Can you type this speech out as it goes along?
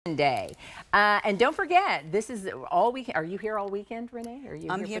Day. And don't forget, this is all weekend. Are you here all weekend, Renee? Are you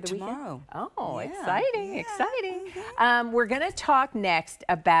I'm here here for the tomorrow. Weekend? Oh, yeah. exciting, yeah. exciting. We're going to talk next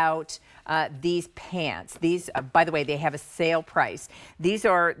about these pants. These, by the way, they have a sale price. These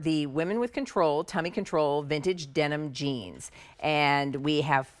are the Women with Control, Tummy Control Vintage Denim Jeans. And we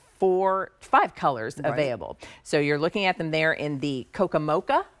have five colors available. So you're looking at them there in the Coca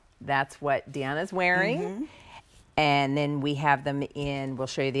Mocha. That's what Deanna's wearing. And then we have them in, we'll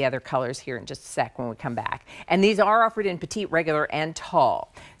show you the other colors here in just a sec when we come back. And these are offered in petite, regular, and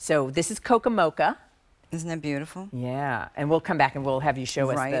tall. So this is Coca Mocha. Isn't that beautiful? Yeah, and we'll come back and we'll have you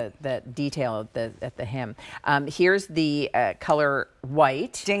show us the detail at the hem. Here's the color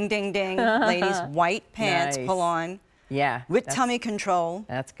white. Ding, ding, ding. Ladies, white pants, pull on. Yeah. With tummy control.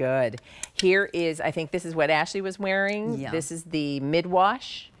 That's good. Here is, I think this is what Ashley was wearing. Yeah. This is the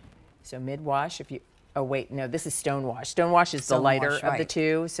mid-wash. So mid-wash, if you... Oh, wait, no, this is Stonewash. Stonewash is the lighter of the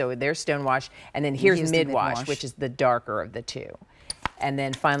two, so there's Stonewash. And then here's Midwash, which is the darker of the two. And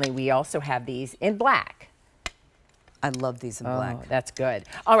then finally, we also have these in black. I love these in black. Oh, that's good.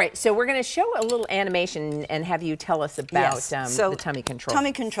 All right, so we're going to show a little animation and have you tell us about the tummy control.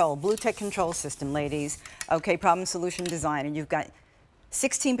 Tummy control, Blue Tech control system, ladies. Okay, problem solution design. And you've got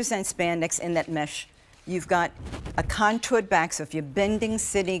 16% spandex in that mesh. You've got a contoured back, so if you're bending,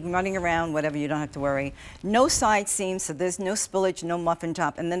 sitting, running around, whatever, you don't have to worry. No side seams, so there's no spillage, no muffin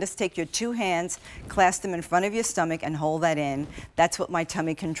top. And then just take your two hands, clasp them in front of your stomach, and hold that in. That's what my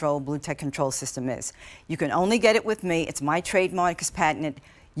tummy control, Blue Tech control system is. You can only get it with me. It's my trademark, it's patented.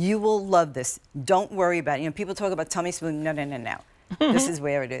 You will love this. Don't worry about it. You know, people talk about tummy smoothing. No, no, no, no. This is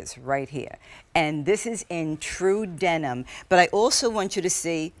where it is, right here. And this is in true denim. But I also want you to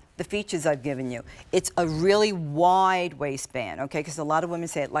see the features I've given you. It's a really wide waistband, okay? Because a lot of women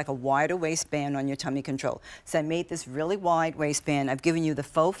say it like a wider waistband on your tummy control. So I made this really wide waistband. I've given you the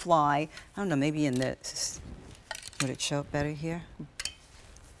faux fly. I don't know, maybe in this, would it show up better here?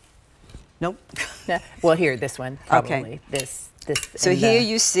 Nope. Well, here, this one, probably. Okay. This. So here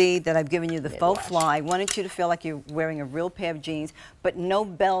you see that I've given you the faux fly. I wanted you to feel like you're wearing a real pair of jeans, but no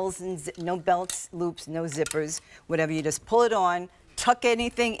bells and no belts, loops, no zippers, whatever. You just pull it on. Tuck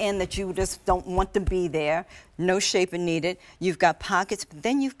anything in that you just don't want to be there. No shaping needed. You've got pockets, but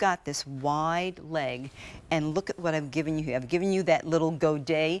then you've got this wide leg. And look at what I've given you here. I've given you that little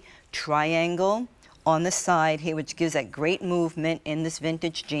godet triangle on the side here, which gives that great movement in this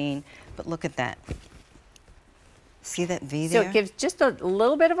vintage jean. But look at that. See that V there? So it gives just a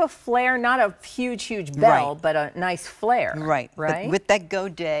little bit of a flare, not a huge, huge bell, but a nice flare. Right. Right. But with that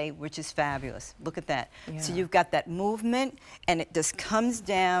godet, which is fabulous. Look at that. Yeah. So you've got that movement, and it just comes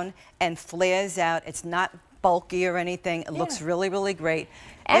down and flares out. It's not bulky or anything. It looks really, really great.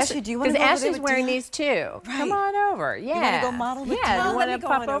 Ashley, do you want to go over there? Because Ashley's wearing these too. Right. Come on over. Yeah. You want to go model with Yeah. You want to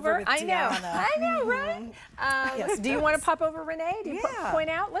pop over? I know. I know, right? Yes, do you want to pop over, Renee? Do you point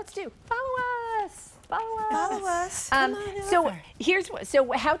out? Let's do. Follow us. Follow us. So here's what.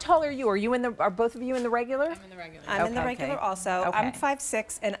 So how tall are you? Are you in the? Are both of you in the regular? I'm in the regular. I'm in the regular also. Okay. I'm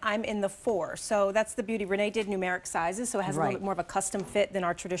 5'6" and I'm in the 4. So that's the beauty. Renee did numeric sizes, so it has a little bit more of a custom fit than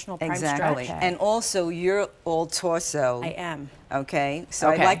our traditional prime stretch. And also, you're all torso. I am. Okay. So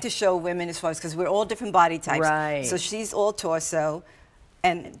I like to show women as far as because we're all different body types. Right. So she's all torso.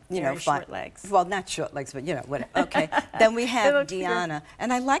 And, you know, short legs. Well, not short legs, but, you know, whatever. Okay. Then we have Deanna.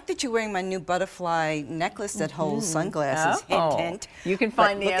 And I like that you're wearing my new butterfly necklace that holds sunglasses. Hint, hint. You can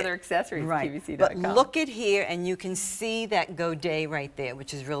find the other accessories at QVC.com. But look at here, and you can see that godet right there,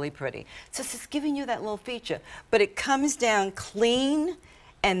 which is really pretty. So it's just giving you that little feature. But it comes down clean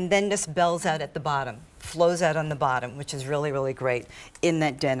and then just bells out at the bottom. Flows out on the bottom, which is really, really great in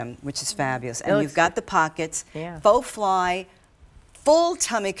that denim, which is fabulous. And you've got the pockets, faux fly, full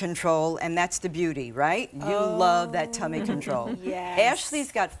tummy control, and that's the beauty, right? You love that tummy control. Yes.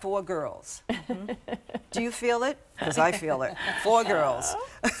 Ashley's got 4 girls. Do you feel it? Because I feel it. 4 girls.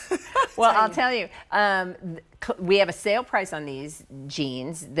 Well, I'll tell you, we have a sale price on these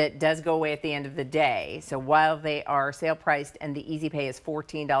jeans that does go away at the end of the day. So while they are sale priced and the easy pay is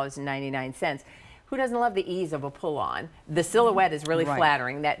 $14.99, who doesn't love the ease of a pull-on? The silhouette is really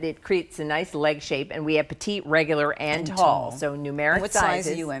flattering. That it creates a nice leg shape, and we have petite, regular, and tall. So numeric what sizes.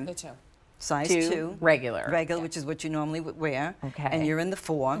 Size are you in? The 2. Size 2. Regular. Regular, which is what you normally would wear. Okay. And you're in the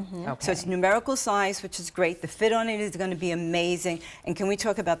 4. So it's numerical size, which is great. The fit on it is going to be amazing. And can we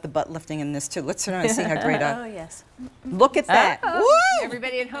talk about the butt lifting in this too? Let's turn around and see how great Oh, yes. Look at that. Woo!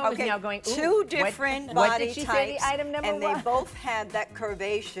 Everybody at home is now going, ooh, 2 different what body did she types. say the item number and was? they both have that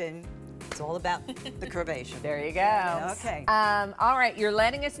curvation. all about the curvation. There you go. Okay. All right, you're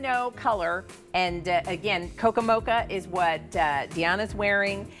letting us know color. And again, Coca Mocha is what Deanna's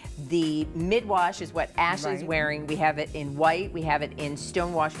wearing. The mid-wash is what Ashley's wearing. We have it in white. We have it in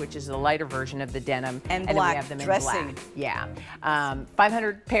Stonewash, which is the lighter version of the denim. And then black we have them dressing. in black. Yeah.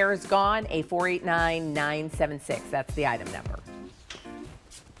 500 pairs gone, a 489,976. That's the item number.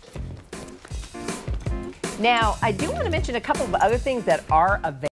 Now, I do want to mention a couple of other things that are available.